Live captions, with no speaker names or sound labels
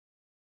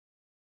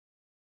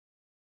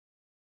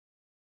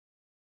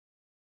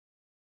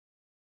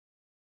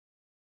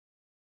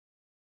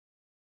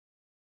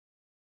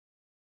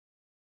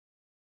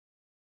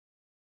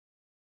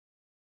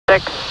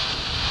6,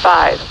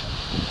 5,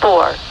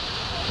 4,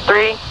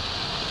 3,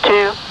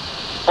 2,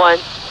 1,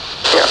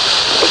 0.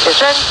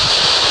 Ignition.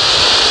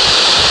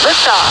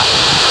 Liftoff.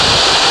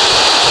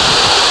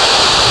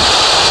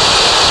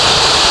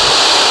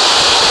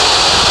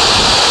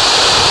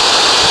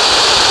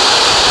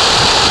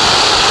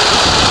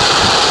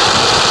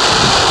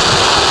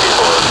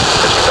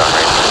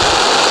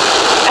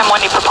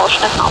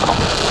 Propulsion is nominal.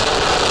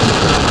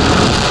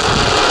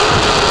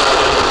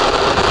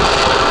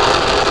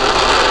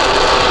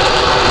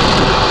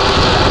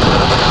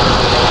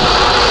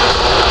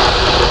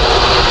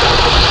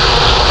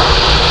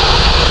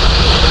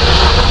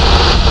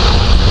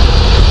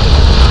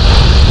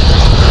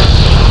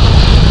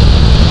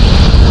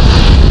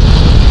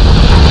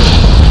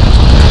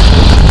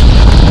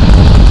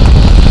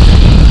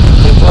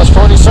 Plus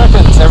 40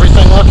 seconds,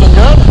 everything looking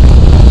good?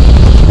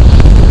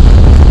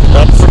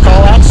 That's the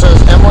call out,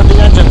 says M1D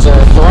engines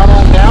are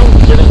throttling down,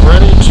 getting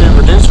ready to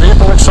reduce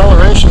vehicle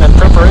acceleration in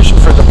preparation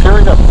for the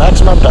period of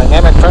maximum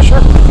dynamic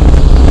pressure.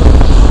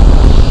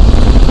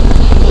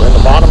 We're in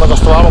the bottom of the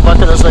throttle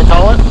bucket, as they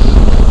call it.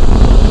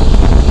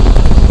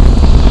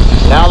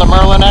 Now the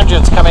Merlin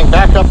engine's coming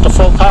back up to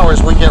full power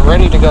as we get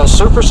ready to go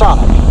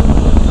supersonic.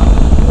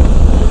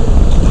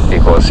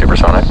 Equals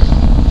supersonic.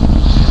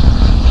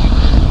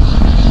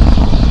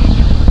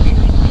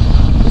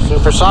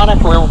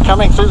 Supersonic, we're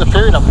coming through the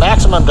period of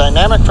maximum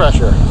dynamic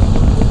pressure.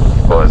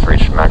 Well, has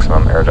reached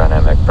maximum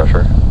aerodynamic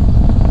pressure.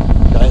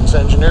 Guidance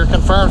engineer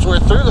confirms we're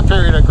through the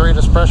period of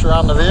greatest pressure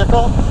on the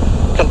vehicle.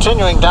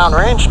 Continuing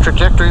downrange,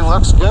 trajectory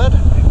looks good,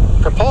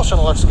 propulsion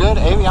looks good,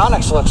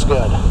 avionics looks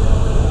good.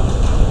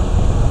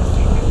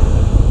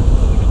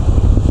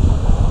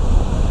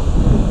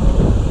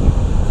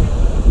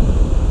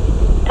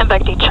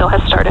 MVAC chill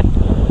has started.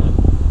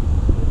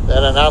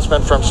 That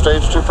announcement from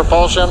stage 2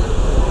 propulsion.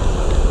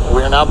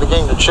 We are now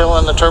beginning to chill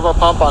in the turbo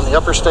pump on the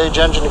upper stage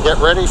engine to get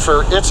ready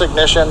for its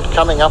ignition,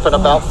 coming up in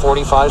about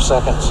 45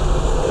 seconds.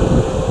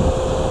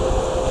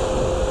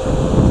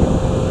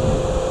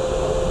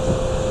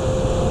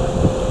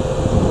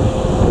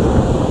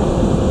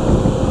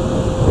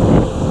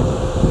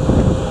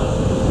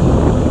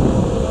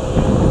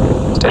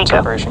 Stage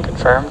separation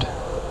confirmed.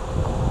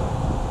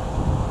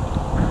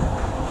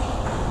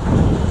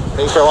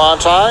 MECO on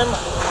time.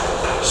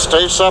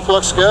 Stage sep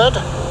looks good.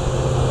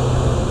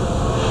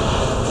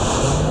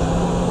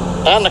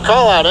 And the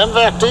call-out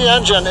MVAC-D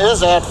engine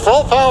is at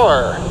full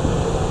power.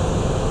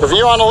 The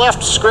view on the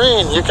left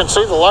screen, you can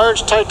see the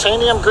large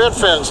titanium grid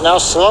fins now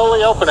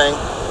slowly opening.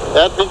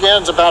 That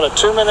begins about a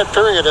 2-minute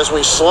period as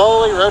we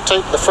slowly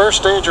rotate the first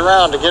stage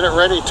around to get it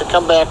ready to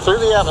come back through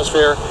the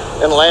atmosphere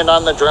and land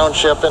on the drone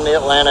ship in the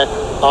Atlantic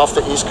off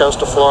the east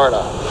coast of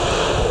Florida.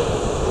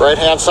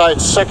 Right-hand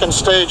side second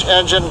stage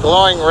engine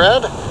glowing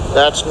red.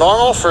 That's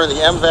normal for the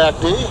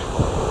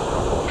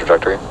MVAC-D.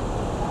 Trajectory.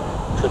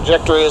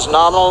 Trajectory is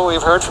nominal,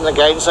 we've heard from the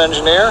guidance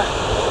engineer.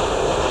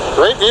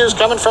 Great views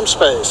coming from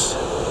space.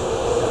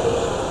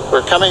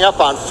 We're coming up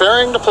on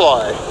fairing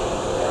deploy.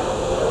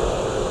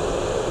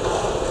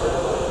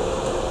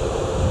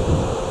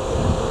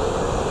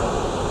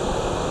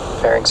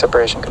 Fairing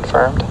separation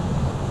confirmed.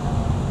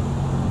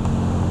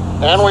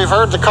 And we've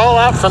heard the call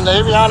out from the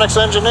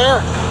avionics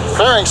engineer.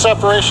 Fairing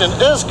separation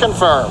is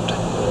confirmed.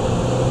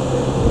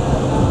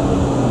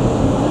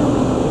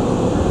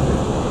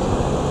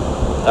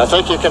 I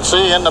think you can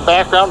see in the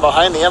background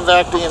behind the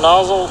MVAC-D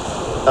nozzle,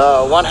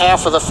 one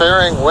half of the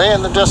fairing way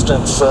in the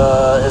distance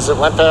as it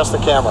went past the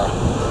camera.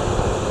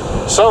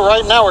 So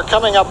right now we're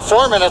coming up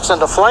 4 minutes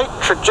into flight.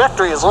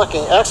 Trajectory is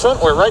looking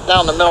excellent. We're right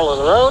down the middle of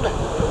the road.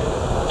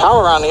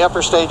 Power on the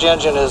upper stage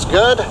engine is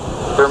good.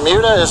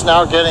 Bermuda is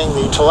now getting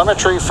the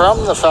telemetry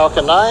from the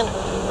Falcon 9,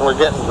 and we're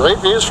getting great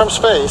views from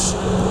space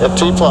at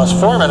T plus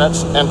 4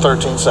 minutes and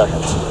 13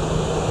 seconds.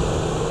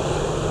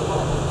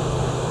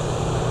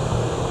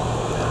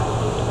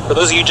 For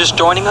those of you just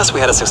joining us,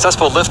 we had a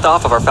successful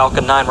liftoff of our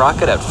Falcon 9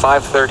 rocket at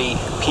 5:30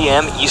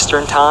 p.m.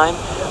 Eastern Time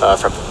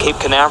from Cape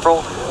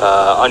Canaveral.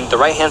 On the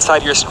right-hand side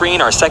of your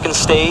screen, our second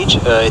stage,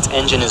 its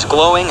engine is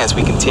glowing as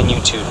we continue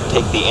to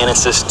take the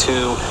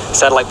ANASIS-II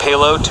satellite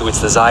payload to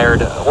its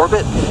desired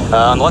orbit.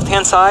 On the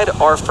left-hand side,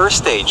 our first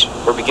stage.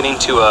 We're beginning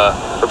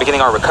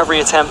our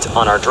recovery attempt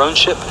on our drone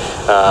ship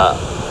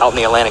out in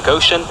the Atlantic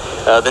Ocean.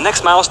 The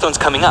next milestones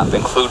coming up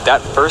include that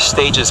first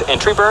stage's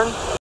entry burn,